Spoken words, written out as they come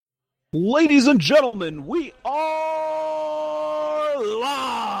Ladies and gentlemen, we are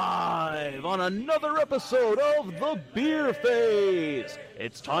live on another episode of The Beer Phase.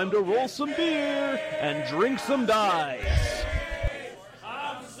 It's time to roll some beer and drink some dice.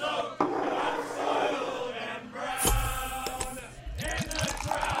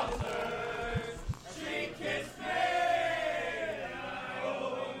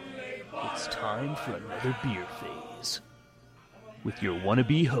 It's time for another Beer Phase with your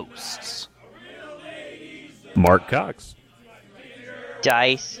wannabe hosts, Mark Cox,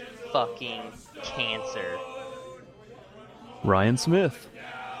 Dice fucking cancer, Ryan Smith.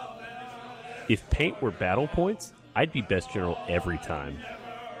 If paint were battle points, I'd be best general every time.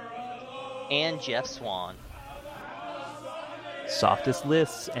 and Jeff Swan. Softest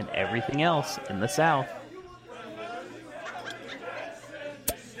lists and everything else in the South.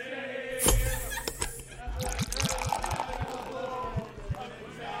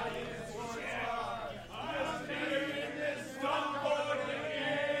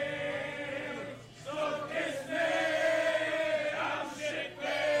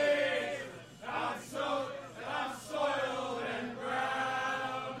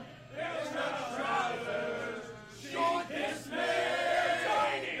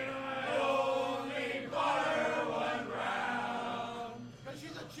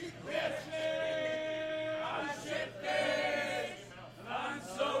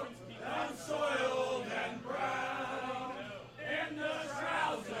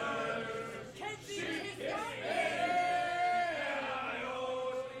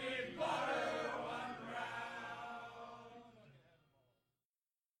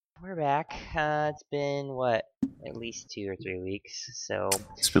 We're back. It's been at least 2 or 3 weeks. So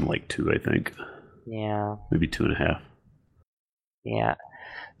It's been like 2, I think. yeah, Maybe 2.5. yeah.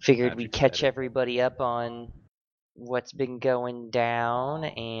 Figured Magic we'd catch edit. everybody up on what's been going down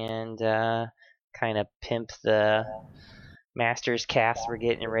and kind of pimp the Masters cast we're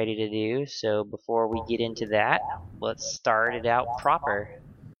getting ready to do. So before we get into that, let's start it out proper.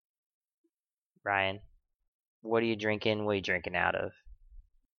 Ryan, what are you drinking? What are you drinking out of?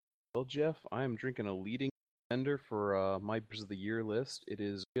 Well, Jeff, I am drinking a leading contender for my Beers of the Year list. It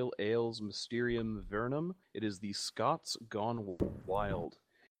is Pale Ales Mysterium Vernum. It is the Scots Gone Wild.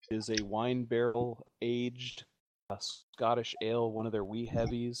 It is a wine barrel aged Scottish ale, one of their wee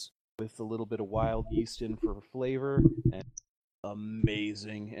heavies, with a little bit of wild yeast in for flavor. And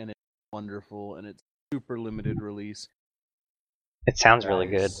amazing, and it's wonderful, and it's super limited release. It sounds really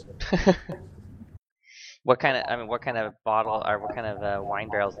good. Nice. What kind of bottle or what kind of wine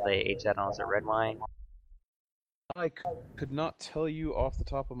barrels do they age that on? Is it red wine? I could not tell you off the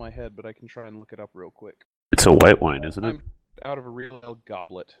top of my head, but I can try and look it up real quick. It's a white wine, isn't it? I'm out of a real ale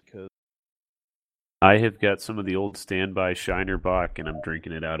goblet, because I have got some of the old standby Shiner Bock, and I'm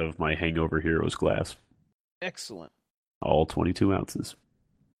drinking it out of my Hangover Heroes glass. excellent. All 22 ounces.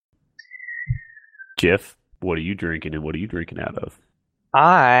 Jeff, what are you drinking, and what are you drinking out of?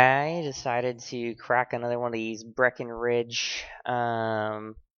 I decided to crack another one of these Breckenridge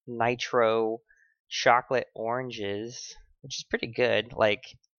Nitro chocolate oranges, which is pretty good. Like,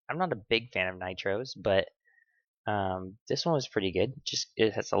 I'm not a big fan of nitros, but this one was pretty good. Just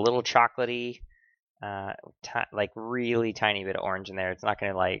it has a little chocolatey, like really tiny bit of orange in there. It's not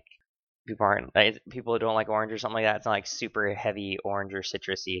gonna like people who don't like orange or something like that. It's not like super heavy orange or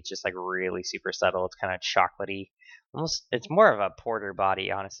citrusy. It's just like really super subtle. It's kind of chocolatey. Almost, it's more of a porter body,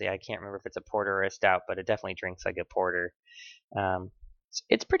 honestly. I can't remember if it's a porter or a stout, but it definitely drinks like a porter.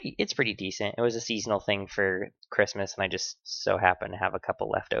 It's pretty decent. It was a seasonal thing for Christmas, and I just so happened to have a couple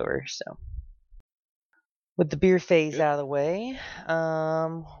left over. So, with the beer phase Good. out of the way,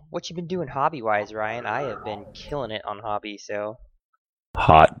 what you been doing hobby wise, Ryan? I have been killing it on hobby. So,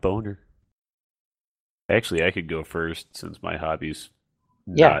 Hot boner. Actually, I could go first since my hobby's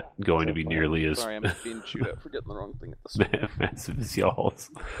Yeah. not going to be nearly as Sorry, I'm being chewed up for getting the wrong thing at the start. massive as y'all's.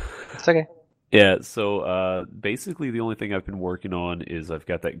 it's okay. Yeah, so basically the only thing I've been working on is I've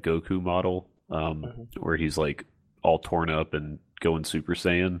got that Goku model where he's like all torn up and going Super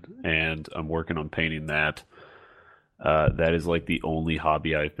Saiyan, and I'm working on painting that. That is like the only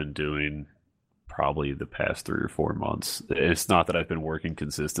hobby I've been doing probably the past 3 or 4 months. It's not that I've been working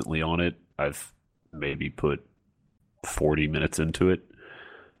consistently on it. I've maybe put 40 minutes into it,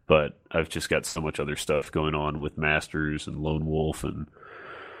 but I've just got so much other stuff going on with Masters and Lone Wolf and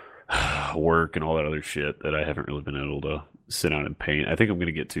work and all that other shit that I haven't really been able to sit down and paint. I think I'm going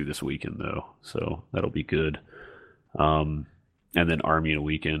to get to this weekend though, so that'll be good. And then Army in a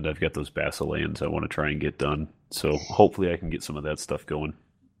weekend. I've got those Basileans I want to try and get done, so hopefully I can get some of that stuff going.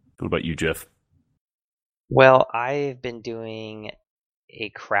 What about you, Jeff? Well, I've been doing a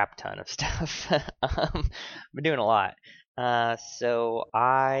crap ton of stuff. I've been doing a lot. So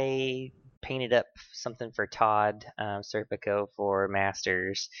I painted up something for Todd Serpico for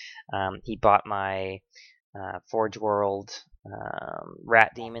Masters. He bought my Forge World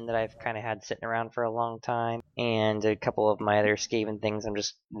Rat Demon that I've kind of had sitting around for a long time, and a couple of my other Skaven things I'm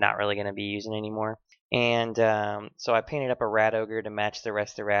just not really going to be using anymore. And so I painted up a Rat Ogre to match the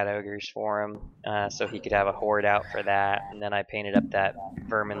rest of the Rat Ogres for him, so he could have a horde out for that. And then I painted up that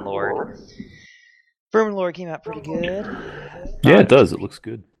Vermin Lord. Vermin Lord came out pretty good. Yeah, it does. It looks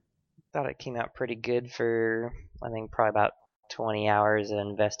good. Thought it came out pretty good for, I think, probably about 20 hours of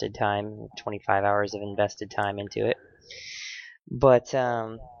invested time, 25 hours of invested time into it. But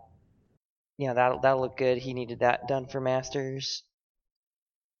that'll look good. He needed that done for Masters.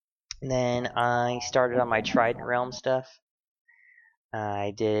 And then I started on my Trident Realm stuff.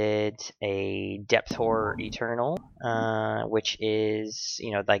 I did a Depth Horror Eternal, which is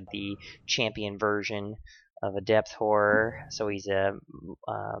like the champion version of a Depth Horror. So he's a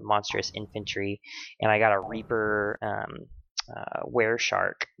monstrous infantry, and I got a Reaper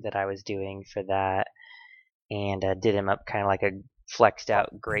Wereshark that I was doing for that, and did him up kind of like a flexed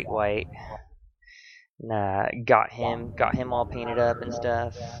out Great White. Got him all painted up and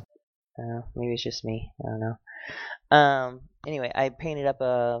stuff. Maybe it's just me. I don't know. Anyway, I painted up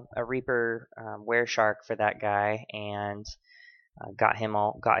a Reaper Wereshark for that guy, and got him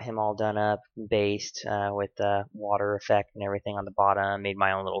all done up, based with the water effect and everything on the bottom. Made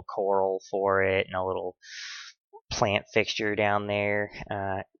my own little coral for it and a little plant fixture down there,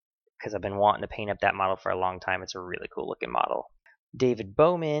 because I've been wanting to paint up that model for a long time. It's a really cool looking model. David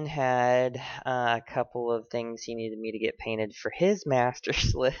Bowman had a couple of things he needed me to get painted for his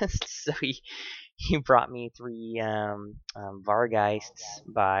Masters list, so he brought me 3 Vargeists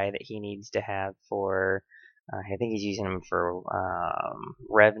that he needs to have for, I think he's using them for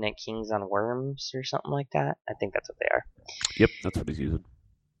Revenant Kings on Worms or something like that. I think that's what they are. Yep, that's what he's using.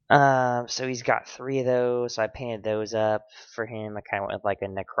 So he's got 3 of those. So I painted those up for him. I kind of went with like a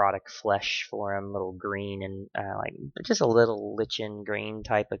necrotic flesh for him, little green and like just a little lichen green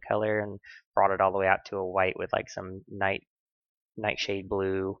type of color, and brought it all the way out to a white with like some nightshade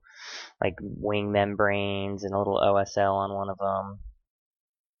blue, like wing membranes and a little OSL on one of them.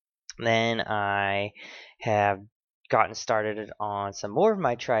 Then I have gotten started on some more of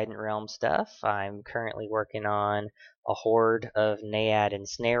my Trident Realm stuff. I'm currently working on a horde of Naiad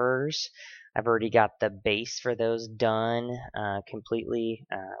Ensnarers. I've already got the base for those done completely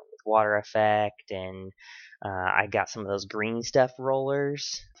with water effect, and I got some of those green stuff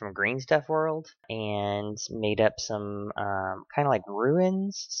rollers from Green Stuff World and made up some kind of like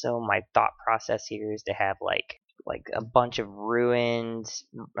ruins. So my thought process here is to have like a bunch of ruined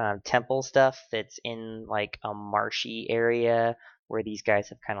temple stuff that's in like a marshy area where these guys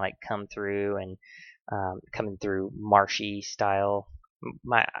have kind of like come through, and coming through marshy style.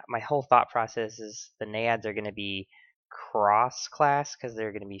 My whole thought process is the Naiads are going to be cross class because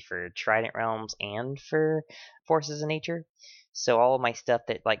they're going to be for Trident Realms and for Forces of Nature. So all of my stuff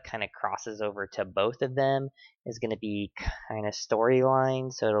that like kind of crosses over to both of them is going to be kind of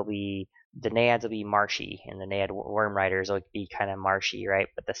storyline. So it'll be the Naiads will be marshy, and the Naiad Worm Riders will be kind of marshy, right?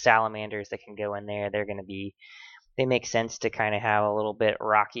 But the Salamanders that can go in there, they're going to be, they make sense to kind of have a little bit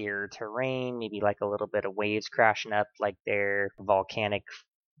rockier terrain, maybe like a little bit of waves crashing up, like their volcanic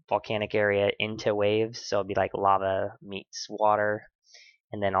area into waves. So it'll be like lava meets water.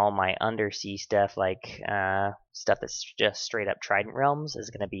 And then all my undersea stuff, like stuff that's just straight up Trident Realms, is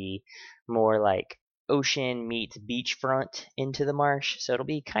going to be more like ocean meets beachfront into the marsh. So it'll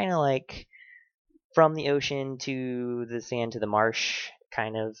be kind of like from the ocean to the sand to the marsh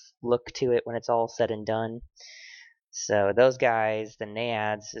kind of look to it when it's all said and done. So those guys, the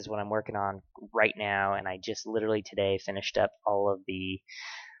Naiads, is what I'm working on right now, and I just literally today finished up all of the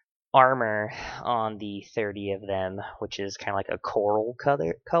armor on the 30 of them, which is kind of like a coral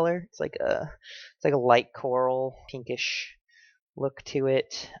color. It's like a light coral, pinkish look to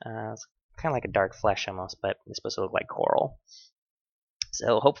it. It's kind of like a dark flesh almost, but it's supposed to look like coral.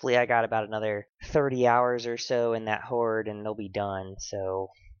 So hopefully I got about another 30 hours or so in that horde, and they'll be done. So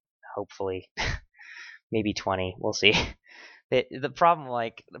hopefully, maybe 20. We'll see. The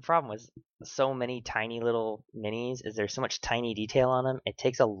problem with so many tiny little minis is there's so much tiny detail on them. It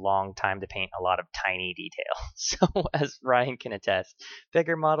takes a long time to paint a lot of tiny detail. So as Ryan can attest,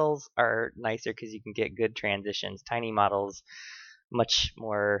 bigger models are nicer because you can get good transitions. Tiny models, much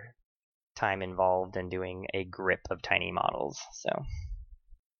more time involved in doing a grip of tiny models. So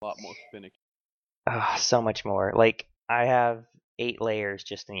A lot more finicky. so much more. Like I have 8 layers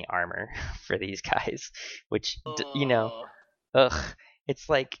just in the armor for these guys, which ugh. it's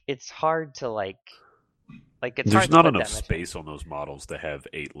like it's hard to like it's There's hard to not put enough that much. space on those models to have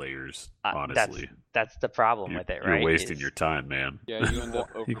 8 layers. That's Honestly, the problem you're, with it, you're right? wasting your time, man. Yeah, you end up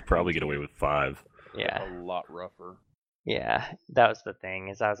You could probably get away with 5. Yeah. A lot rougher. Yeah, that was the thing.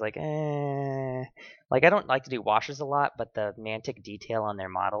 Is I was like, like I don't like to do washes a lot, but the Mantic detail on their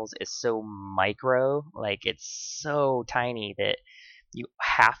models is so micro, like it's so tiny that you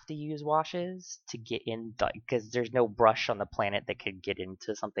have to use washes to get in, because there's no brush on the planet that could get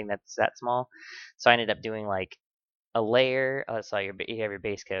into something that's that small. So I ended up doing like a layer. So you have your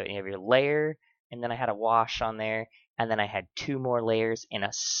base coat, and you have your layer, and then I had a wash on there, and then I had 2 more layers in a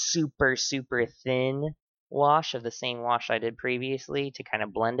super super thin wash of the same wash I did previously to kind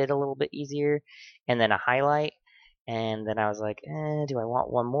of blend it a little bit easier, and then a highlight. And then I was like, do I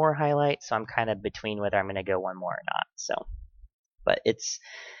want one more highlight? So I'm kind of between whether I'm going to go one more or not. So, but it's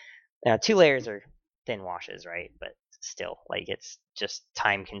 2 layers are thin washes, right? But still, like it's just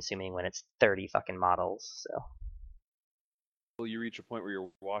time consuming when it's 30 fucking models. So. Well, you reach a point where you're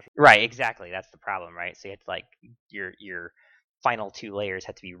washing. Right, exactly. That's the problem, right? So you have to like your final 2 layers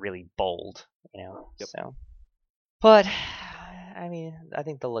have to be really bold, you know. Yep. So, but I mean, I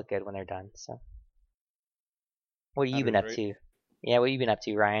think they'll look good when they're done. So, what have you been up to? Yeah, what have you been up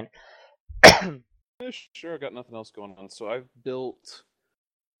to, Ryan? Sure, I got nothing else going on. So I've built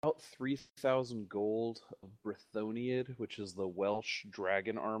about 3,000 gold of Brythoniid, which is the Welsh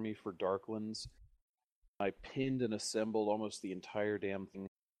dragon army for Darklands. I pinned and assembled almost the entire damn thing.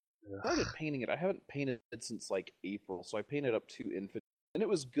 I started painting it. I haven't painted it since like April, so I painted up 2 infantry. And it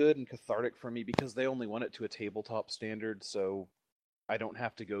was good and cathartic for me because they only want it to a tabletop standard, so I don't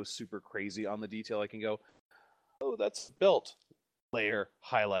have to go super crazy on the detail. I can go, oh, that's belt. Layer,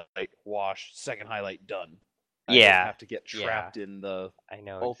 highlight, wash, second highlight, done. I don't have to get trapped in the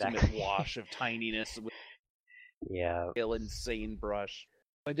ultimate wash of tininess with insane brush.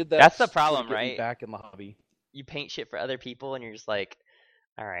 I did that. That's the problem, right? Back in the hobby. You paint shit for other people, and you're just like,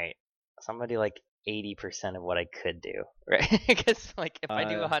 all right, so I'm gonna do like 80% of what I could do, right? Because like if I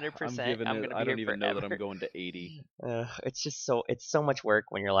do 100%, I'm gonna be I don't even forever. know that I'm going to 80. It's just so much work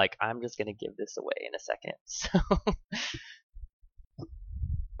when you're like, I'm just gonna give this away in a second. So.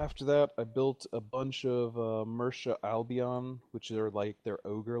 After that, I built a bunch of Mersha Albion, which are like their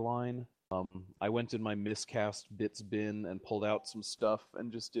ogre line. I went in my miscast bits bin and pulled out some stuff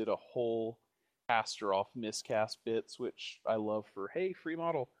and just did a whole caster off miscast bits, which I love for, hey, free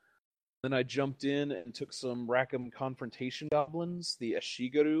model. Then I jumped in and took some Rackham Confrontation Goblins, the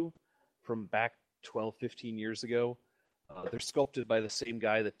Ashigaru, from back 12, 15 years ago. They're sculpted by the same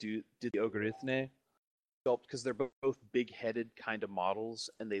guy that did the Ogreithne sculpt, because they're both big-headed kind of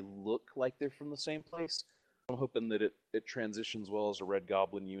models, and they look like they're from the same place. I'm hoping that it transitions well as a Red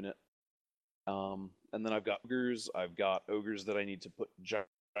Goblin unit. And then I've got ogres. I've got ogres that I need to put giant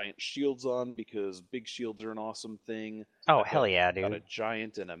shields on, because big shields are an awesome thing. Oh, hell yeah, dude. Got a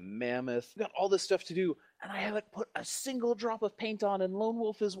giant and a mammoth. I've got all this stuff to do, and I haven't put a single drop of paint on, and Lone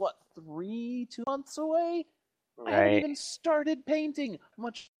Wolf is, 2 months away? Right. I haven't even started painting,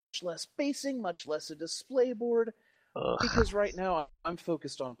 much less basing, much less a display board. Ugh. Because right now I'm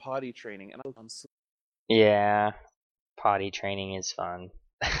focused on potty training, and I'm on sleep. Yeah, potty training is fun.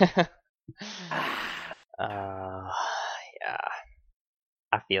 Yeah,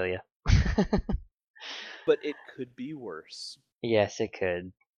 I feel you. But it could be worse. Yes, it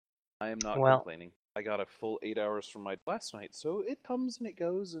could. I am not complaining. I got a full 8 hours from my last night, so it comes and it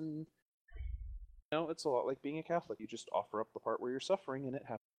goes, and it's a lot like being a Catholic. You just offer up the part where you're suffering, and it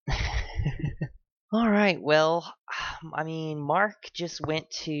happens. All right. Well, I mean, Mark just went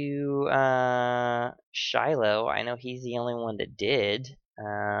to Shiloh. I know he's the only one that did.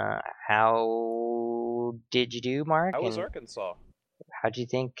 How did you do, Mark? How was Arkansas? How'd you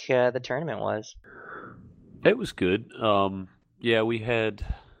think the tournament was? It was good. Yeah, we had,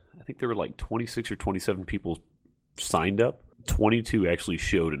 I think there were like 26 or 27 people signed up. 22 actually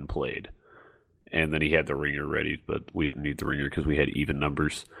showed and played. And then he had the ringer ready, but we didn't need the ringer because we had even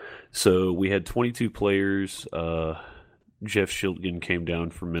numbers. So we had 22 players. Jeff Schiltgen came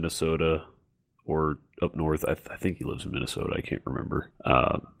down from Minnesota, or up north. I think he lives in Minnesota. I can't remember.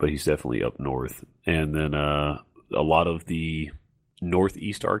 But he's definitely up north. And then a lot of the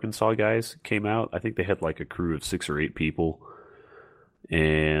Northeast Arkansas guys came out. I think they had like a crew of 6 or 8 people.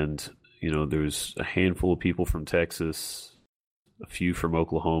 And, there's a handful of people from Texas, a few from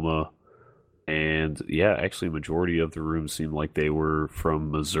Oklahoma. And yeah, actually a majority of the room seemed like they were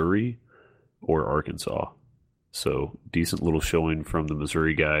from Missouri or Arkansas. So decent little showing from the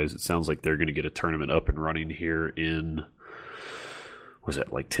Missouri guys. It sounds like they're going to get a tournament up and running here in, was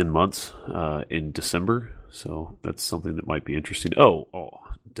that like 10 months in December. So that's something that might be interesting.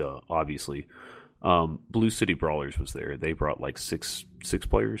 Duh, obviously. Blue City Brawlers was there. They brought like six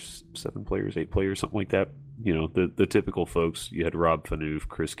players, 7 players, 8 players, something like that. You know, the typical folks. You had Rob Fanoof,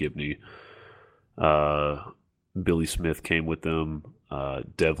 Chris Gibney, Billy Smith came with them.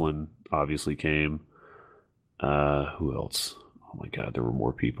 Devlin obviously came. Who else? Oh my God, there were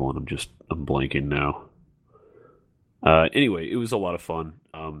more people, and I'm blanking now. Anyway, it was a lot of fun.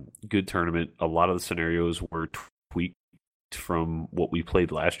 Good tournament. A lot of the scenarios were tweaked from what we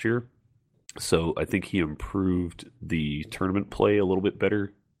played last year. So I think he improved the tournament play a little bit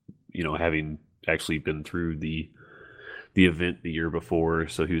better, you know, having actually been through the event the year before.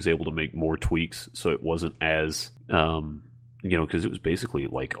 So he was able to make more tweaks. So it wasn't as, you know, because it was basically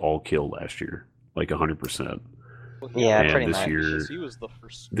like all kill last year, like 100%. Well, Yeah, and pretty this much. year, He was the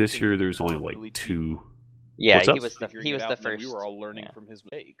first. this year there's only like really 2. Yeah, What's up? he was the figuring it out, and then first. We were all learning yeah. from his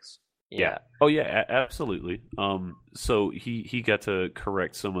mistakes. Yeah. Oh yeah, absolutely. So he got to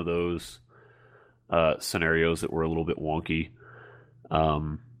correct some of those scenarios that were a little bit wonky.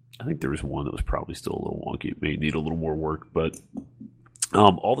 I think there was one that was probably still a little wonky. It may need a little more work, but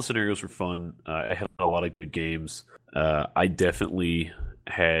all the scenarios were fun. I had a lot of good games. I definitely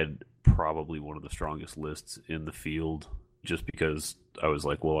had probably one of the strongest lists in the field, just because I was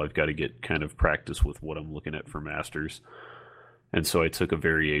like, well, I've got to get kind of practice with what I'm looking at for Masters. And so I took a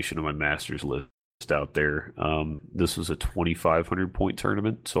variation of my Masters list out there. This was a 2,500 point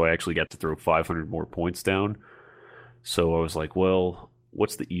tournament, so I actually got to throw 500 more points down. So I was like, well,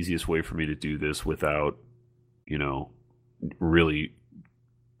 what's the easiest way for me to do this without, you know, really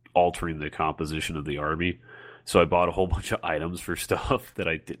altering the composition of the army? So I bought a whole bunch of items for stuff that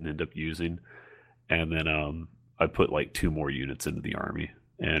I didn't end up using. And then I put like 2 more units into the army.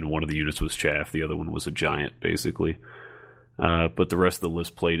 And one of the units was chaff. The other one was a giant, basically. But the rest of the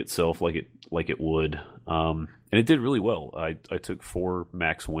list played itself like it would. And it did really well. I took 4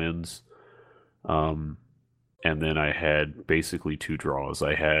 max wins. And then I had basically 2 draws.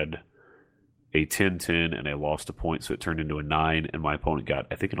 I had a 10-10 and I lost a point, so it turned into a 9, and my opponent got,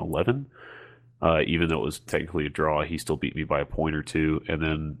 I think, an 11. Even though it was technically a draw, he still beat me by a point or 2. And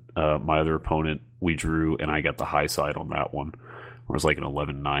then my other opponent, we drew, and I got the high side on that one. It was like an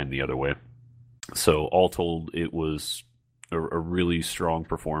 11-9 the other way. So all told, it was a really strong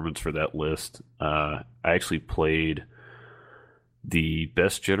performance for that list. I actually played the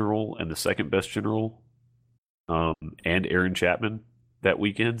best general and the second best general, and Aaron Chapman that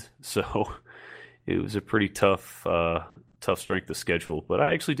weekend. So it was a pretty tough strength of schedule, but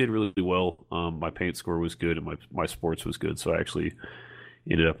I actually did really well. My paint score was good, and my sports was good, so I actually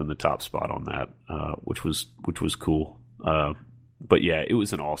ended up in the top spot on that, which was cool. But yeah, it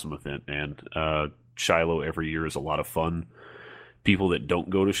was an awesome event, and Shiloh every year is a lot of fun. People that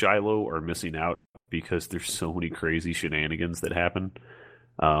don't go to Shiloh are missing out because there's so many crazy shenanigans that happen.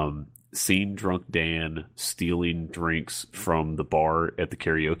 Seeing Drunk Dan stealing drinks from the bar at the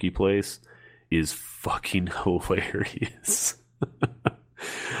karaoke place is fucking hilarious.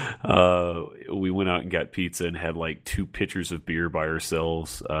 We went out and got pizza and had like 2 pitchers of beer by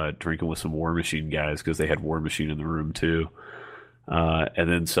ourselves, drinking with some War Machine guys because they had War Machine in the room too. And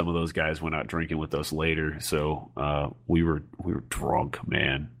then some of those guys went out drinking with us later, so we were drunk,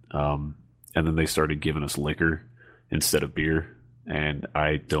 man. And then they started giving us liquor instead of beer, and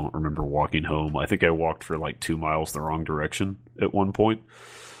I don't remember walking home. I think I walked for like 2 miles the wrong direction at one point,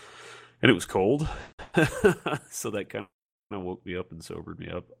 and it was cold, so that kind of woke me up and sobered me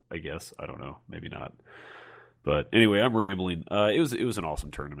up, I guess. I don't know, maybe not. But anyway, I'm rambling. It was an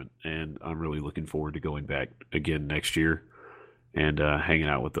awesome tournament, and I'm really looking forward to going back again next year and hanging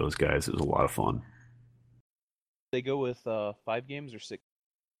out with those guys. It was a lot of fun. They go with 5 games or 6?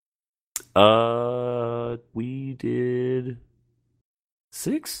 We did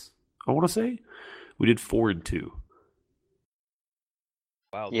 6. I want to say we did 4 and 2.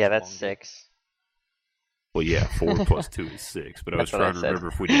 Wow. Yeah, that's 6. Well, yeah, 4 plus 2 is 6. But I was That's what I trying to said. remember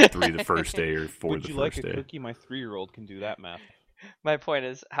if we did 3 the first day or 4 Would the you first like a day. cookie? My 3-year-old can do that math. My point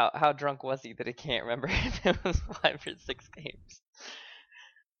is, how drunk was he that he can't remember if it was 5 or 6 games?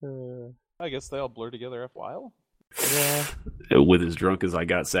 I guess they all blur together after a while. Yeah. With as drunk as I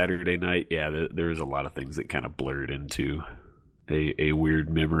got Saturday night, yeah, there was a lot of things that kind of blurred into a weird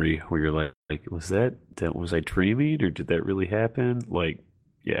memory where you're like was I dreaming, or did that really happen? Like,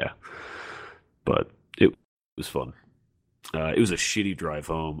 yeah. But it was fun. It was a shitty drive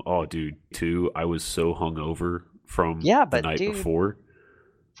home. Oh, dude, too. I was so hungover from the night before.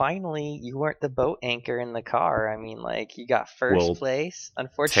 Finally, you weren't the boat anchor in the car. I mean, like, you got first place.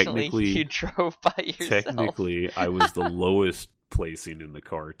 Unfortunately, you drove by yourself. Technically, I was the lowest placing in the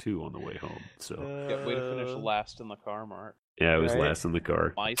car too on the way home. So Yeah, way to finish last in the car, Mark. yeah, I was Right. last in the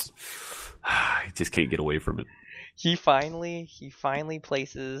car. Mice. I just can't get away from it. He finally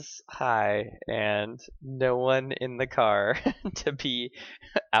places high, and no one in the car to be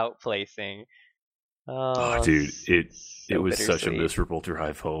outplacing. Oh, dude, it so was such a bittersweet. miserable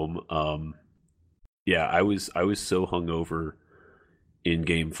drive home. Yeah, I was so hungover in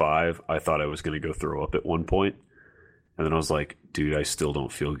Game 5. I thought I was going to go throw up at one point, and then I was like, dude, I still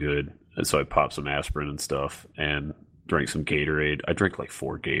don't feel good. And so I popped some aspirin and stuff, and drank some Gatorade. I drank like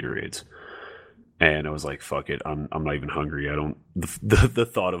 4 Gatorades. And I was like, "Fuck it, I'm not even hungry. I don't. The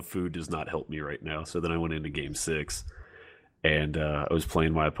thought of food does not help me right now." So then I went into Game 6, and I was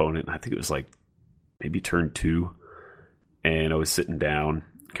playing my opponent. And I think it was like maybe turn 2, and I was sitting down,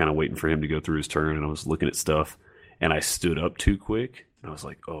 kind of waiting for him to go through his turn, and I was looking at stuff, and I stood up too quick, and I was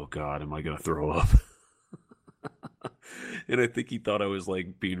like, "Oh God, am I gonna throw up?" And I think he thought I was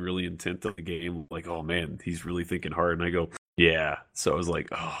like being really intent on the game, like, "Oh man, he's really thinking hard." And I go, "Yeah." So I was like,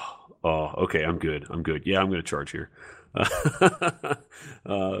 "Oh, okay, I'm good. Yeah, I'm gonna charge here."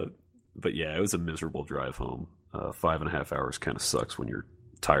 But yeah, it was a miserable drive home. 5.5 hours kind of sucks when you're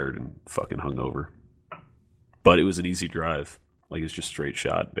tired and fucking hungover. But it was an easy drive. Like, it's just straight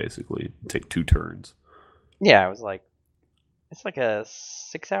shot, basically. Take 2 turns. Yeah, it's like a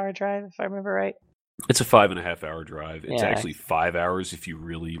 6-hour drive if I remember right. It's a 5.5 hour drive. It's Yeah. actually 5 hours if you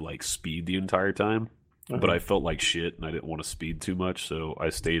really like speed the entire time. But I felt like shit and I didn't want to speed too much, so I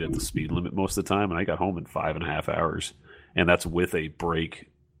stayed at the speed limit most of the time, and I got home in 5.5 hours. And that's with a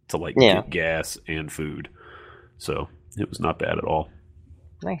break to like get gas and food. So it was not bad at all.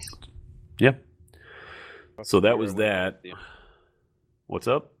 Nice. Yeah. So that was that. What's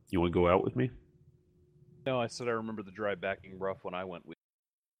up? You want to go out with me? No, I said I remember the drive back being rough when I went with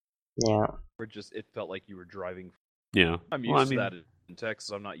Yeah. you. It felt like you were driving. Yeah. I'm used to that in Texas.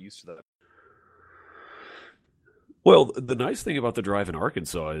 I'm not used to that. Well, the nice thing about the drive in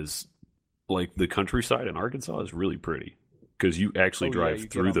Arkansas is, like, the countryside in Arkansas is really pretty because you actually drive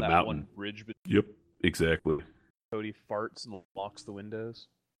through the mountain. Ridge, but Yep, exactly. Cody farts and locks the windows.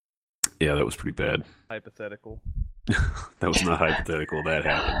 Yeah, that was pretty bad. Hypothetical. That was not hypothetical. That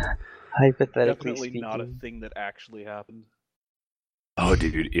happened. Hypothetically Definitely speaking. not a thing that actually happened. Oh,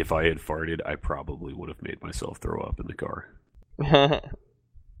 dude, if I had farted, I probably would have made myself throw up in the car.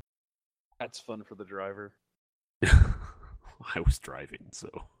 That's fun for the driver. I was driving, so.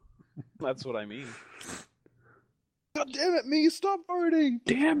 That's what I mean. God damn it, me! Stop farting!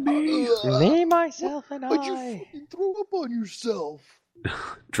 Damn me! Me, myself, and Why'd you I. fucking throw up on yourself?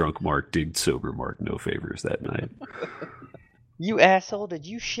 Drunk Mark did sober Mark no favors that night. You asshole! Did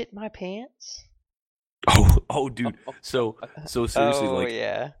you shit my pants? Oh, dude. So seriously,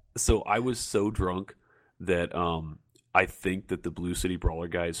 yeah. So I was so drunk that I think that the Blue City Brawler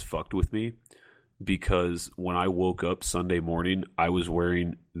guys fucked with me because when I woke up Sunday morning, I was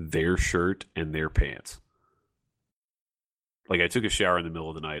wearing their shirt and their pants. Like, I took a shower in the middle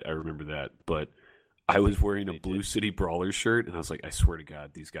of the night, I remember that, but I was wearing a Blue City Brawler shirt, and I was like, I swear to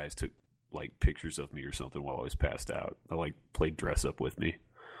God, these guys took like pictures of me or something while I was passed out. They like played dress up with me.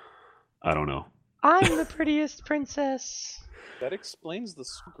 I don't know. I'm the prettiest princess. That explains the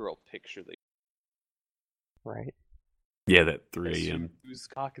girl picture. Right. Yeah, that 3 a.m. Whose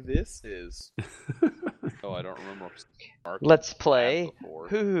cock this is? Oh, I don't remember. Let's play.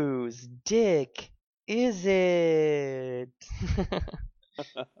 Whose dick is it?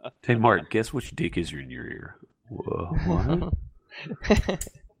 Hey, Mark, guess which dick is in your ear? What?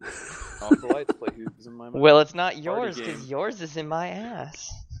 Off the lights, play who's in my mouth. Well, it's not yours because yours is in my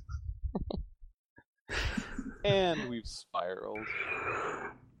ass. And we've spiraled.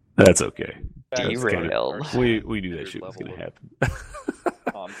 That's okay. Derailed. We knew that shit was going to happen.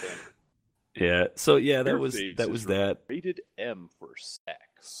 Content. Yeah. So yeah, that Your was face that. is rated M for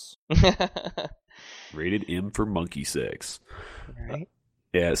sex. Rated M for monkey sex. Right.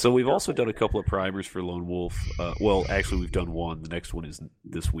 Yeah. So we've also done a couple of primers for Lone Wolf. Well, actually, we've done one. The next one is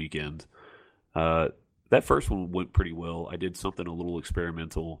this weekend. That first one went pretty well. I did something a little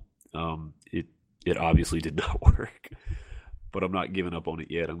experimental. It obviously did not work, but I'm not giving up on it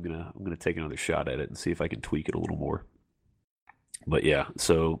yet. I'm gonna take another shot at it and see if I can tweak it a little more. But yeah,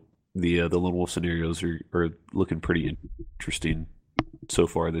 so the Lone Wolf scenarios are looking pretty interesting so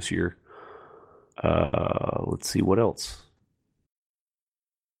far this year. Let's see what else.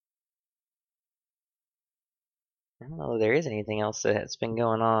 I don't know if there is anything else that's been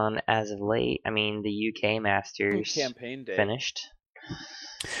going on as of late. I mean, the UK Masters Campaign day finished.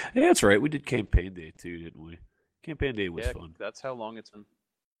 Yeah, that's right. We did campaign day too, didn't we? Campaign day was fun. That's how long it's been.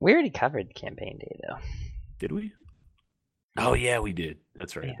 We already covered campaign day, though. Did we? Oh yeah, we did.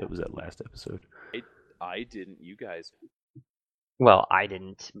 That's right. Yeah. That was that last episode. I didn't. You guys. Well, I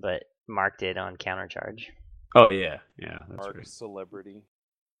didn't, but Mark did on Countercharge. Oh yeah, that's Mark right. celebrity.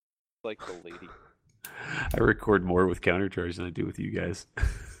 Like the lady. I record more with Countercharge than I do with you guys.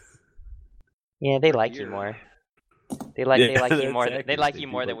 Yeah, they like Here. you more. They like you that's more. accurate. They like They you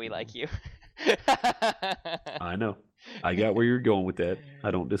do more than like we me like you. I know. I got where you're going with that.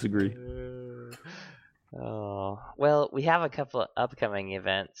 I don't disagree. Oh well, we have a couple of upcoming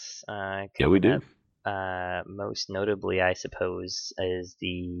events. Yeah, we do. Most notably, I suppose, is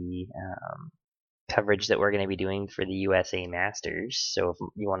the coverage that we're going to be doing for the USA Masters. So if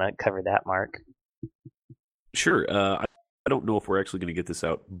you want to cover that, Mark. Sure. I don't know if we're actually going to get this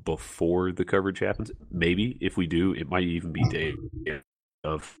out before the coverage happens. Maybe if we do, it might even be day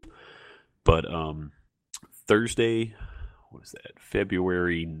of. But Thursday, what is that?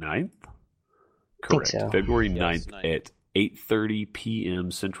 February 9th? Correct. So. February 9th, Yes, 9th. at 8:30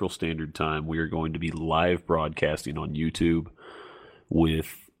 p.m. Central Standard Time. We are going to be live broadcasting on YouTube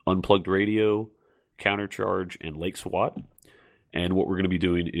with Unplugged Radio, Countercharge, and Lake SWAT. And what we're going to be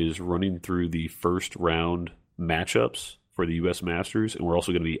doing is running through the first round matchups for the U.S. Masters, and we're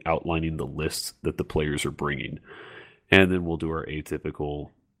also going to be outlining the lists that the players are bringing. And then we'll do our atypical,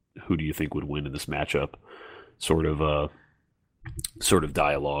 who do you think would win in this matchup, sort of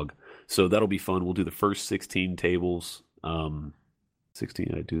dialogue. So that'll be fun. We'll do the first 16 tables. 16,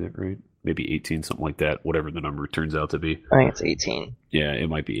 did I do that right? Maybe 18, something like that, whatever the number turns out to be. I think it's 18. Yeah, it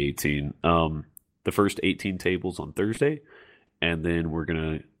might be 18. The first 18 tables on Thursday, and then we're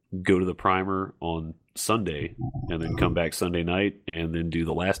going to go to the primer on Sunday, and then come back Sunday night, and then do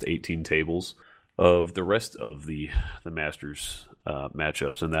the last 18 tables of the rest of the Masters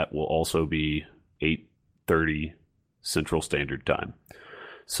matchups, and that will also be 8:30 Central Standard Time.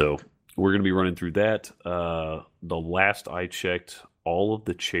 So we're going to be running through that. The last I checked, all of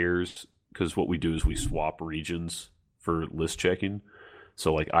the chairs, because what we do is we swap regions for list checking.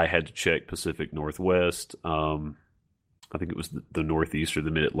 So like I had to check Pacific Northwest. I think it was the Northeast or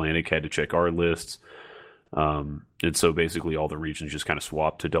the Mid-Atlantic had to check our lists. And so basically all the regions just kind of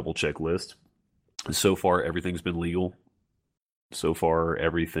swapped to double check lists. So far, everything's been legal. So far,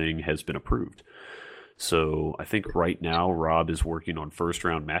 everything has been approved. So I think right now, Rob is working on first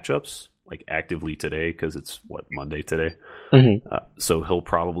round matchups, like actively today, because it's Monday today. Mm-hmm. So he'll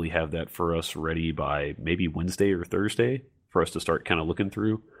probably have that for us ready by maybe Wednesday or Thursday for us to start kind of looking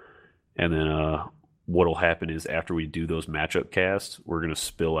through. And then what'll happen is after we do those matchup casts, we're going to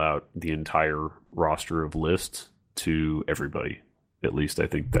spill out the entire roster of lists to everybody. At least I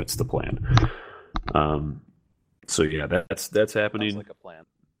think that's the plan. So yeah, that's happening. Sounds like a plan.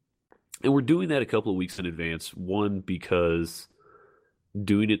 And we're doing that a couple of weeks in advance. One, because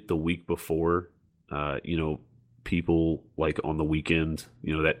doing it the week before, people like on the weekend,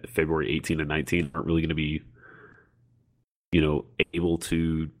 that February 18 and 19 aren't really going to be, able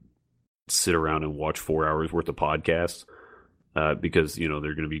to sit around and watch 4 hours worth of podcasts because, they're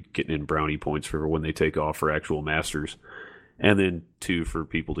going to be getting in brownie points for when they take off for actual Masters. And then two, for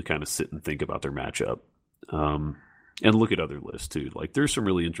people to kind of sit and think about their matchup. And look at other lists too. Like there's some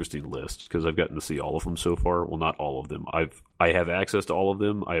really interesting lists because I've gotten to see all of them so far. Well, not all of them. I have access to all of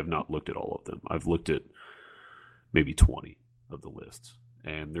them. I have not looked at all of them. I've looked at maybe 20 of the lists,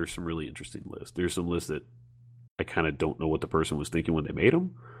 and there's some really interesting lists. There's some lists that I kind of don't know what the person was thinking when they made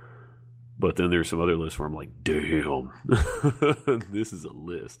them, but then there's some other lists where I'm like, damn, this is a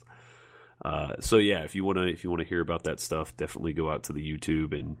list. So yeah, if you want to hear about that stuff, definitely go out to the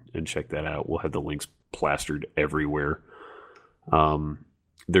YouTube and check that out. We'll have the links plastered everywhere.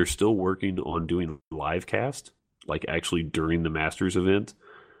 They're still working on doing live cast, like actually during the Masters event.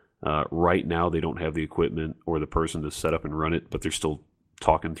 Right now, they don't have the equipment or the person to set up and run it, but they're still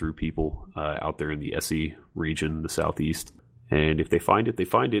talking through people out there in the SE region, the Southeast. And if they find it, they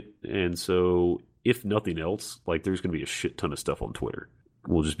find it. And so, if nothing else, like there's going to be a shit ton of stuff on Twitter.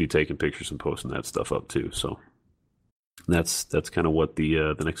 We'll just be taking pictures and posting that stuff up too. So that's kind of what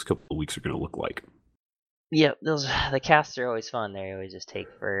the next couple of weeks are going to look like. Yep, the casts are always fun. They always just take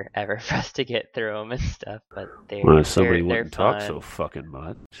forever for us to get through them and stuff, but somebody wouldn't talk so fucking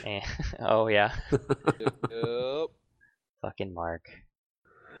much. Oh yeah. Yep. Fucking Mark.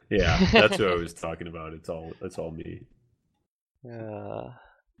 Yeah, that's what I was talking about. It's all me.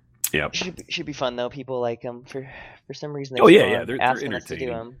 Yeah, should be fun though. People like them for some reason. They're asking entertaining. us to do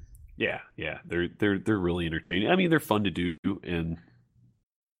them. Yeah, they're really entertaining. I mean, they're fun to do, and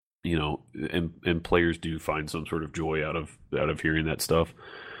and players do find some sort of joy out of hearing that stuff.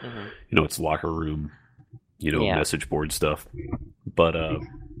 Mm-hmm. It's locker room, message board stuff. But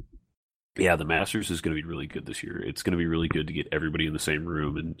Yeah, the Masters is going to be really good this year. It's going to be really good to get everybody in the same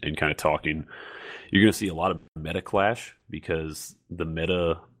room and kind of talking. You're going to see a lot of meta clash because the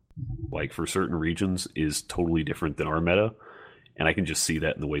meta, like for certain regions, is totally different than our meta. And I can just see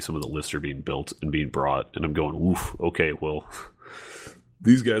that in the way some of the lists are being built and being brought. And I'm going, oof, okay, well,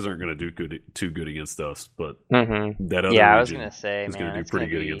 these guys aren't going to do too good against us. But that other I was region gonna say, is going man, to do pretty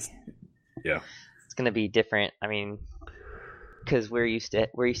good against. Yeah, it's gonna be different. I mean, because we're used to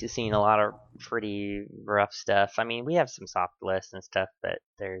seeing a lot of pretty rough stuff. I mean, we have some soft lists and stuff, but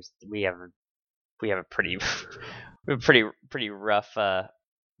we have a pretty pretty rough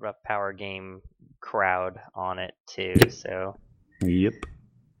power game crowd on it too. So yep.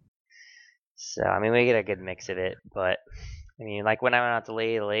 So I mean, we get a good mix of it, but I mean, like when I went out to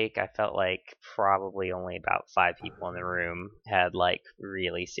Lady Lake, I felt like probably only about 5 people in the room had like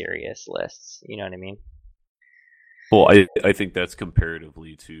really serious lists. You know what I mean? Well, I think that's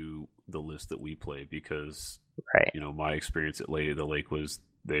comparatively to the list that we play because, right. My experience at Lady of the Lake was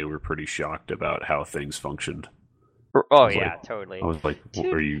they were pretty shocked about how things functioned. Oh yeah, totally. I was like,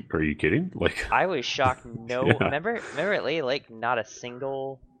 Dude, are you kidding? Like, I was shocked. No, yeah. remember at Lady Lake, not a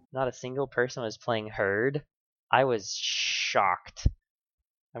single person was playing Herd. I was shocked.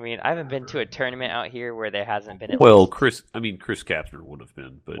 I mean, I haven't been to a tournament out here where there hasn't been. Chris Kapner would have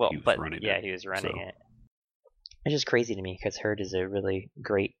been, but he was running it. Yeah, he was running it. It's just crazy to me because Herd is a really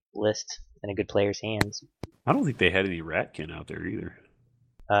great list in a good player's hands. I don't think they had any Ratkin out there either.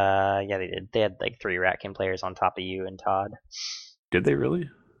 Yeah, they did. They had like 3 Ratkin players on top of you and Todd. Did they really?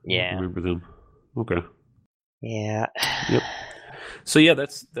 Yeah. I don't remember them. Okay. Yeah. Yep. So yeah,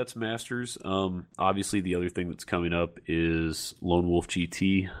 that's Masters. Obviously the other thing that's coming up is Lone Wolf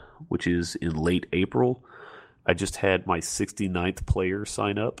GT, which is in late April. I just had my 69th player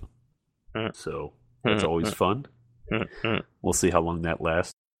sign up. So that's always fun. We'll see how long that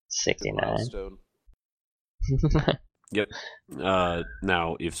lasts. 69. Yep.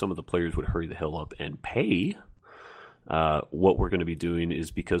 Now, if some of the players would hurry the hell up and pay, what we're going to be doing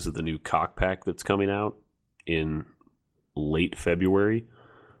is because of the new cock pack that's coming out in late February,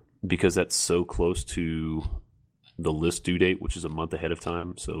 because that's so close to the list due date, which is a month ahead of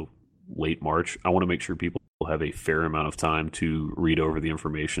time, so late March, I want to make sure people have a fair amount of time to read over the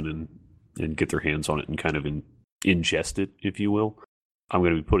information and get their hands on it and kind of ingest it, if you will. I'm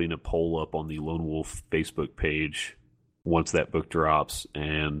going to be putting a poll up on the Lone Wolf Facebook page once that book drops,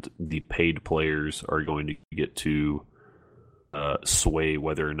 and the paid players are going to get to sway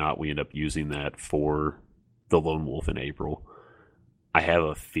whether or not we end up using that for the Lone Wolf in April. I have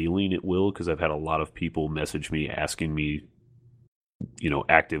a feeling it will because I've had a lot of people message me asking me,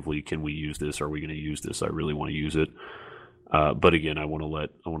 actively, can we use this? Are we going to use this? I really want to use it. But again, I want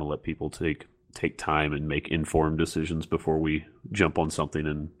to let people take time and make informed decisions before we jump on something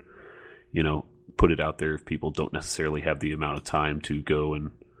and put it out there if people don't necessarily have the amount of time to go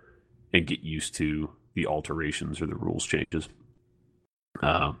and get used to the alterations or the rules changes.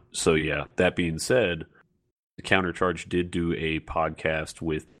 So yeah, that being said, the Countercharge did do a podcast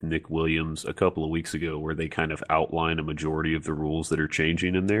with Nick Williams a couple of weeks ago where they kind of outline a majority of the rules that are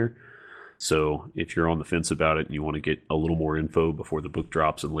changing in there. So if you're on the fence about it and you want to get a little more info before the book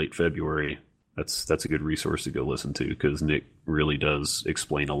drops in late February, that's a good resource to go listen to because Nick really does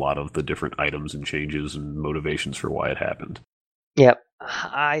explain a lot of the different items and changes and motivations for why it happened. Yep.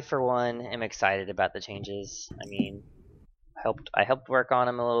 I, for one, am excited about the changes. I mean, I helped work on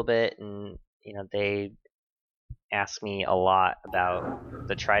them a little bit, and they asked me a lot about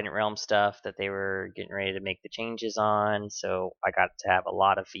the Trident Realm stuff that they were getting ready to make the changes on, so I got to have a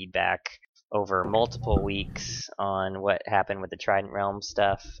lot of feedback over multiple weeks on what happened with the Trident Realm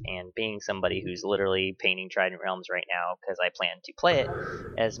stuff, and being somebody who's literally painting Trident Realms right now because I plan to play it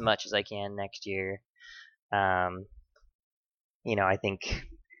as much as I can next year.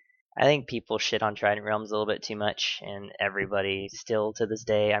 I think people shit on Trident Realms a little bit too much, and everybody still to this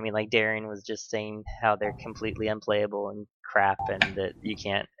day. I mean, like Darren was just saying how they're completely unplayable and crap, and that you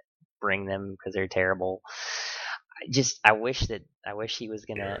can't bring them because they're terrible. I wish he was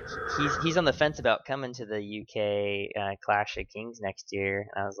gonna. He's on the fence about coming to the UK Clash of Kings next year.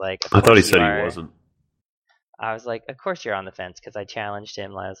 And I was like, I thought he said he wasn't. I was like, of course you're on the fence because I challenged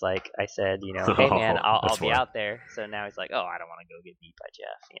him. I said, hey man, I'll be out there. So now he's like, oh, I don't want to go get beat by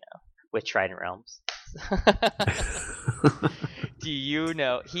Jeff, with Trident Realms. Do you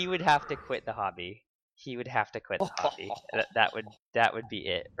know he would have to quit the hobby? He would have to quit the hobby. That would be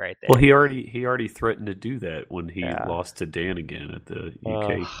it right there. Well, he already threatened to do that when he lost to Dan again at the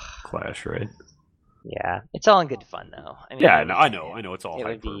UK Clash, right? Yeah, it's all in good fun though. I mean, I know it's all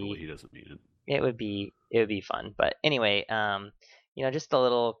hyperbole. He doesn't mean it. It would be fun, but anyway, just a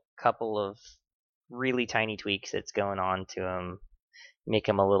little couple of really tiny tweaks that's going on to them, make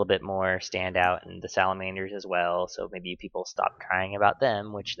them a little bit more stand out, and the salamanders as well. So maybe people stop crying about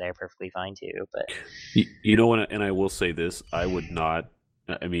them, which they're perfectly fine too. But You know, and I will say this: I would not.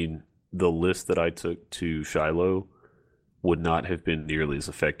 I mean, the list that I took to Shiloh would not have been nearly as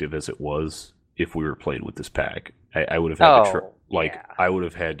effective as it was if we were playing with this pack. I would have had to yeah. I would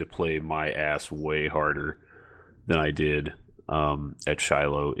have had to play my ass way harder than I did at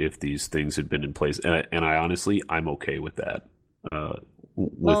Shiloh if these things had been in place. And I honestly, I'm okay with that.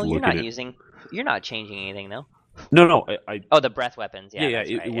 Well, you're not changing anything though. No, Oh, the breath weapons. Yeah, yeah, that's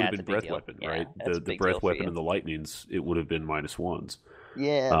it, right. it would Yeah, have it's a been big breath deal. weapon, Yeah, right? that's a The big breath deal for weapon you. and the lightnings, it would have been -1s.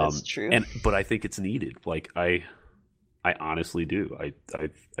 Yeah, that's true. But I think it's needed. Like I honestly do.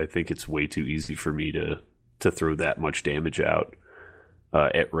 I think it's way too easy for me to throw that much damage out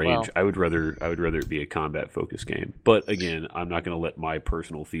at range. Well, I would rather it be a combat focused game. But again, I'm not going to let my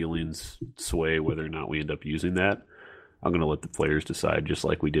personal feelings sway whether or not we end up using that. I'm going to let the players decide, just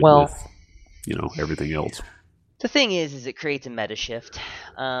like we did with everything else. The thing is it creates a meta shift.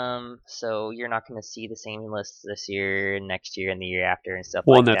 So you're not going to see the same lists this year, next year, and the year after, and stuff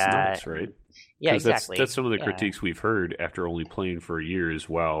like that. Well, and that's nice, right? Yeah, exactly. That's some of the critiques we've heard after only playing for a year is,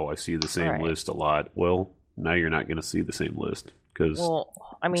 wow, I see the same list a lot. Well, now you're not going to see the same list. Well,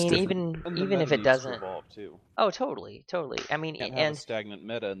 I mean, even if it doesn't evolve too. Oh, totally. I mean, Can't have a stagnant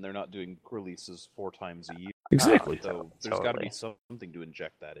meta, and they're not doing releases 4 times a year. Exactly. So there's got to be something to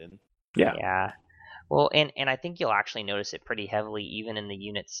inject that in. Yeah. Well, and I think you'll actually notice it pretty heavily, even in the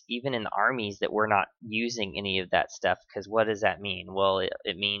units, even in the armies that we're not using any of that stuff. Because what does that mean? Well,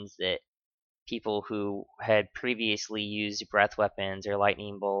 it means that people who had previously used breath weapons or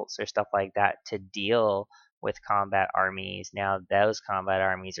lightning bolts or stuff like that to deal with combat armies, now those combat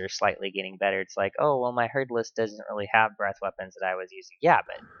armies are slightly getting better. It's like, oh, well, my herd list doesn't really have breath weapons that I was using. Yeah,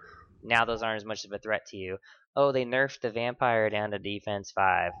 but now those aren't as much of a threat to you. Oh, they nerfed the vampire down to defense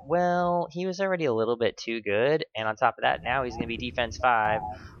 5. Well, he was already a little bit too good, and on top of that, now he's going to be defense 5,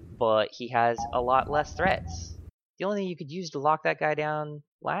 but he has a lot less threats. The only thing you could use to lock that guy down,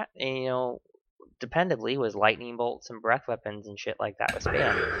 dependably, was lightning bolts and breath weapons and shit like that with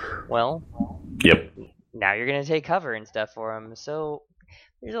spam. Well, yep. Now you're going to take cover and stuff for him, so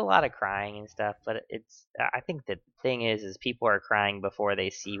there's a lot of crying and stuff, but I think the thing is people are crying before they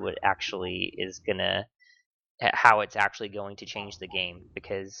see what actually is gonna, how it's actually going to change the game.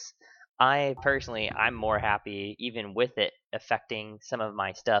 Because I'm more happy even with it affecting some of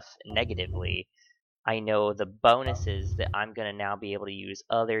my stuff negatively. I know the bonuses that I'm gonna now be able to use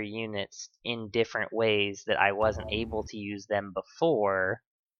other units in different ways that I wasn't able to use them before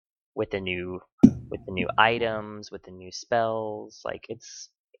with the new items, with the new spells. Like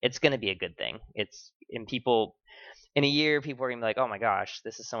it's gonna be a good thing. In a year, people are gonna be like, oh my gosh,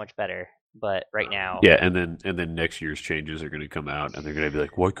 this is so much better. But right now, yeah, and then next year's changes are going to come out, and they're going to be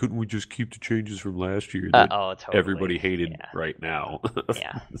like, why couldn't we just keep the changes from last year that totally. Everybody hated right now?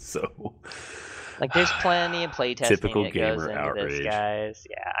 Yeah. So, like, there's plenty of playtesting typical that gamer goes into outrage. this, guys.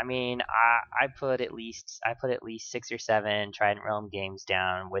 Yeah, I mean, I put at least 6 or 7 Trident Realm games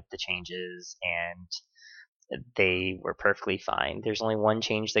down with the changes, and they were perfectly fine. There's only one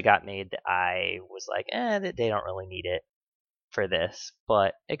change that got made that I was like, that they don't really need it for this,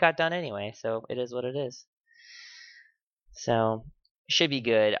 but it got done anyway, so it is what it is. So it should be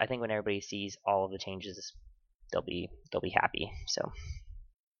good. I think when everybody sees all of the changes, they'll be happy. So,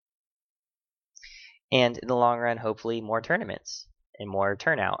 and in the long run, hopefully more tournaments and more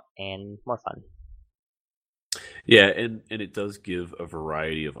turnout and more fun. Yeah, and it does give a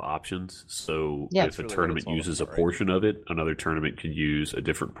variety of options. So if a tournament uses a portion of it, another tournament can use a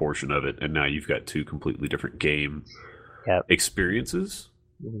different portion of it, and now you've got 2 completely different game experiences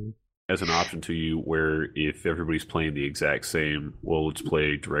as an option to you. Where if everybody's playing the exact same, well, let's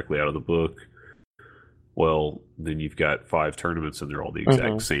play directly out of the book. Well, then you've got 5 tournaments, and they're all the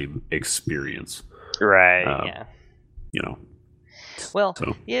exact same experience. Right. Yeah. Well,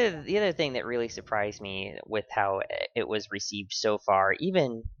 so. the other thing that really surprised me with how it was received so far,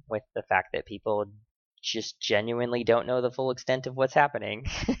 even with the fact that people just genuinely don't know the full extent of what's happening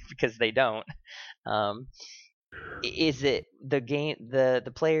because they don't, is that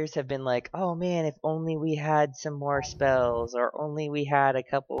the players have been like, oh man, if only we had some more spells, or only we had a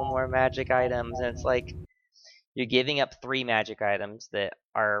couple more magic items. And it's like, you're giving up 3 magic items that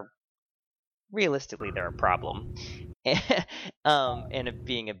are realistically, they're a problem, and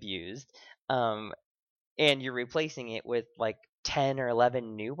being abused, and you're replacing it with like 10 or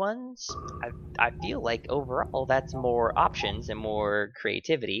 11 new ones. I feel like overall that's more options and more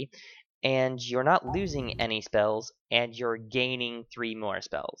creativity. and you're not losing any spells, and you're gaining 3 more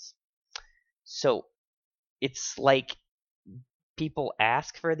spells. So it's like people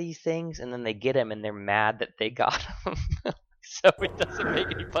ask for these things, and then they get them, and they're mad that they got them. So it doesn't make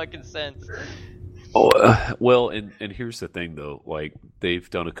any fucking sense. Well, and here's the thing, though. Like, they've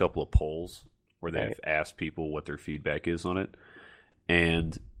done a couple of polls where they've asked people what their feedback is on it,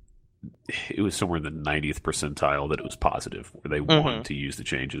 and it was somewhere in the 90th percentile that it was positive, where they wanted to use the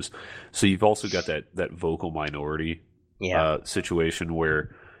changes. So you've also got that vocal minority situation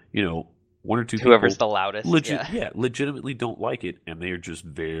where, you know, one or two whoever's people the loudest, legitimately don't like it, and they are just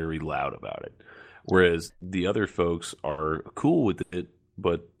very loud about it. Whereas the other folks are cool with it,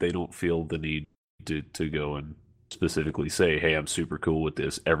 but they don't feel the need to go and specifically say, "Hey, I'm super cool with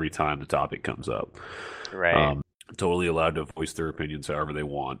this," every time the topic comes up. Right. Totally allowed to voice their opinions however they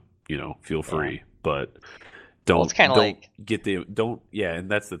want. You know, feel free, but don't and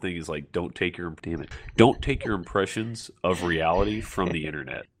that's the thing, is like, don't take your impressions of reality from the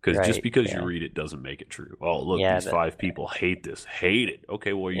internet, because just because you read it doesn't make it true. Oh, look, these 5 people hate it.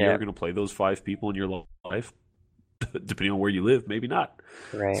 Okay, well, you're going to play those 5 people in your life, depending on where you live, maybe not.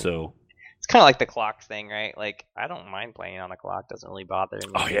 Right. So it's kind of like the clock thing, right? Like, I don't mind playing on a clock; doesn't really bother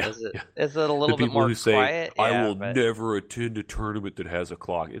me. Oh yeah, is it a little bit more quiet? The people who say, "I will never attend a tournament that has a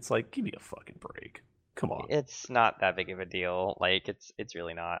clock," it's like, give me a fucking break. Come on. It's not that big of a deal. Like, it's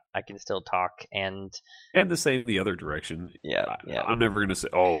really not. I can still talk, and the same the other direction. Yeah. I'm never going to say,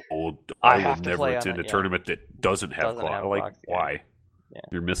 "Oh, I will never attend a tournament that doesn't have clock." Like, why? Yeah.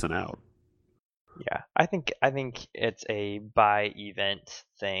 You're missing out. Yeah, I think it's a by event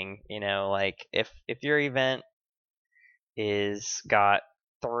thing. You know, like, if your event is got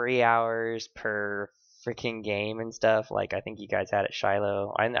 3 hours per freaking game and stuff, like I think you guys had at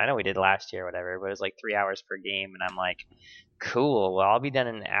Shiloh. I know we did last year or whatever, but it was like 3 hours per game, and I'm like, cool, well, I'll be done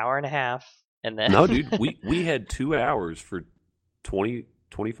in an hour and a half. And then no, dude, we had 2 hours for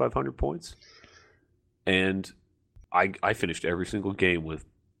 2,500 points, and I finished every single game with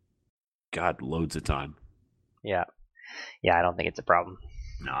loads of time. Yeah, I don't think it's a problem.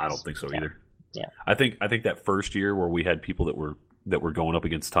 No, I don't think so either. Yeah, I think that first year where we had people that were going up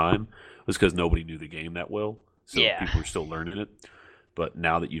against time was because nobody knew the game that well, so people were still learning it. But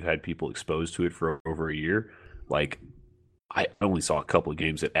now that you've had people exposed to it for over a year, like, I only saw a couple of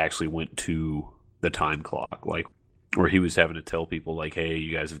games that actually went to the time clock, like where he was having to tell people, like, "Hey,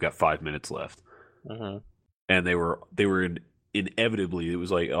 you guys have got 5 minutes left," and they were inevitably, it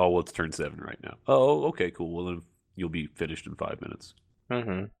was like, "Oh, well, it's turn 7 right now." "Oh, okay, cool. Well, then you'll be finished in 5 minutes."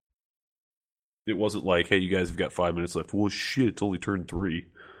 It wasn't like, "Hey, you guys have got 5 minutes left." Well, shit, it's only turn 3.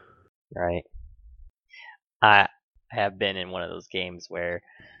 Right. I have been in one of those games where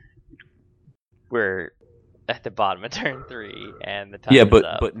we're at the bottom of turn 3 and the time is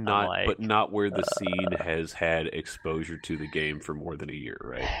up. but not where the scene has had exposure to the game for more than a year,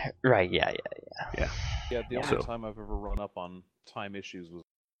 right? Right. Yeah. Yeah, the only time I've ever run up on time issues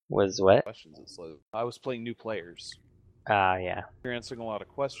was what? Questions. It's like, I was playing new players. Yeah. If you're answering a lot of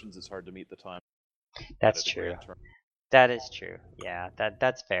questions, it's hard to meet the time. That's true. That is true. Yeah,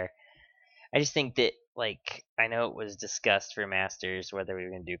 that's fair. I just think that, like, I know it was discussed for Masters whether we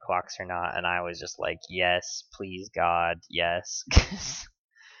were going to do clocks or not, and I was just like, yes, please God, yes.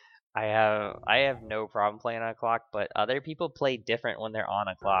 I have no problem playing on a clock, but other people play different when they're on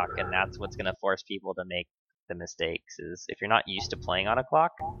a clock, and that's what's going to force people to make the mistakes. Is if you're not used to playing on a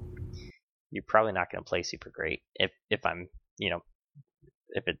clock, you're probably not going to play super great. If I'm,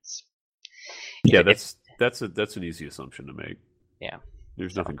 if it's that's an easy assumption to make. Yeah.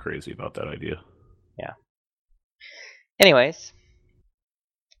 There's nothing crazy about that idea. Yeah. Anyways,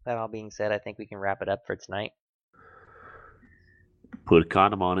 that all being said, I think we can wrap it up for tonight. Put a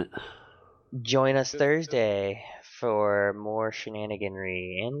condom on it. Join us Thursday for more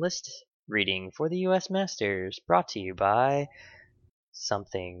shenaniganry and list reading for the U.S. Masters, brought to you by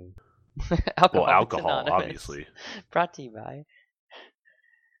something. Alcohol, obviously. Brought to you by.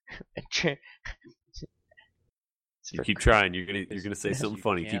 You keep trying. You're gonna say something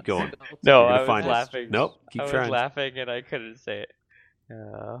funny. Keep going. No, I was laughing. Nope. Keep trying. I was laughing and I couldn't say it.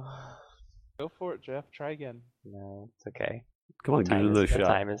 Go for it, Jeff. Try again. No, it's okay. Come on, give it another shot. The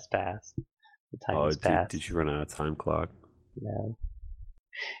time has passed. Did you run out of time clock? No.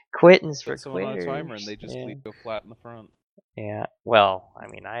 Quitting's for someone quitters. on a timer and they just go flat in the front. Yeah. Well, I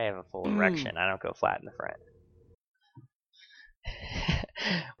mean, I have a full erection. I don't go flat in the front.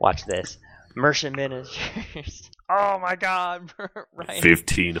 Watch this. Merchant Miniatures. Oh my God, Ryan.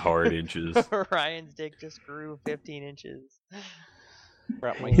 15 hard inches. Ryan's dick just grew 15 inches.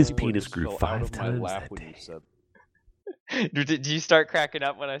 His penis grew 5 times my lap that when day. you said. Did you start cracking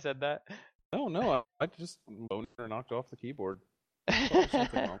up when I said that? No, I just moaned or knocked off the keyboard. Something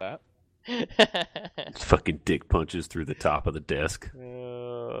like that. Fucking dick punches through the top of the desk.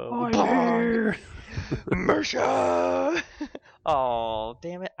 I'm here. Mersha! Oh,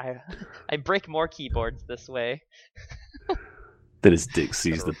 damn it. I break more keyboards this way. Then his dick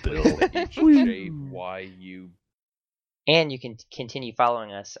sees the bill. HJYU. And you can continue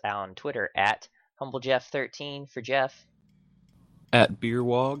following us on Twitter at HumbleJeff13 for Jeff. At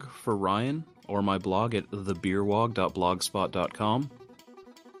Beerwog for Ryan, or my blog at thebeerwog.blogspot.com.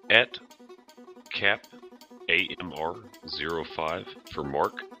 At Cap AMR05 for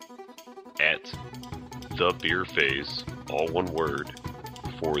Mark. At The Beer Phase, all one word,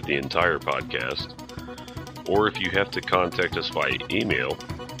 for the entire podcast. Or if you have to contact us by email,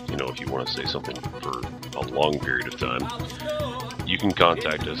 if you want to say something for a long period of time, you can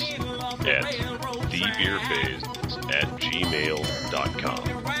contact us at thebeerphase@gmail.com.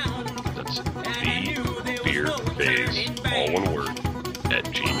 That's thebeerphase, all one word, at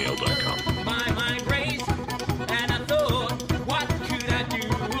gmail.com. My mind raced, and I thought, what could I do?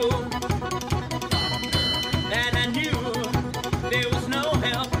 And I knew there was no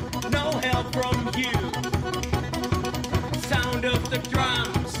help from you. Sound of the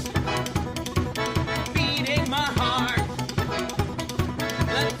drums beating my heart,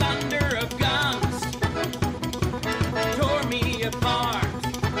 the thunder of guns tore me apart.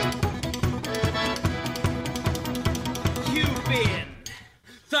 You've been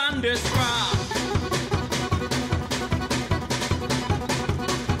thunderstruck.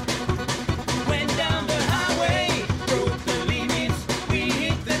 Went down the highway, broke the limits, we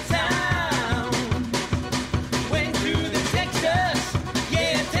hit the town. Went through the Texas,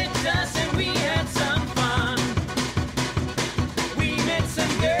 and we had some fun. We met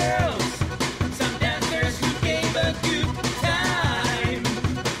some girls, some dancers who gave a good time.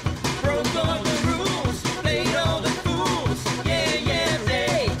 Broke all the rules, played all the fools, they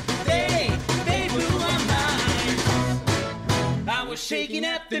blew my mind. I was shaking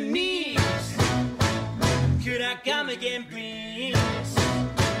at the knees. Could I come again, please?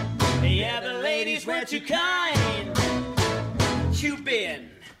 Yeah, the ladies were too kind. You've been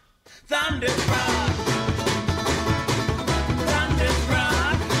thunderstruck.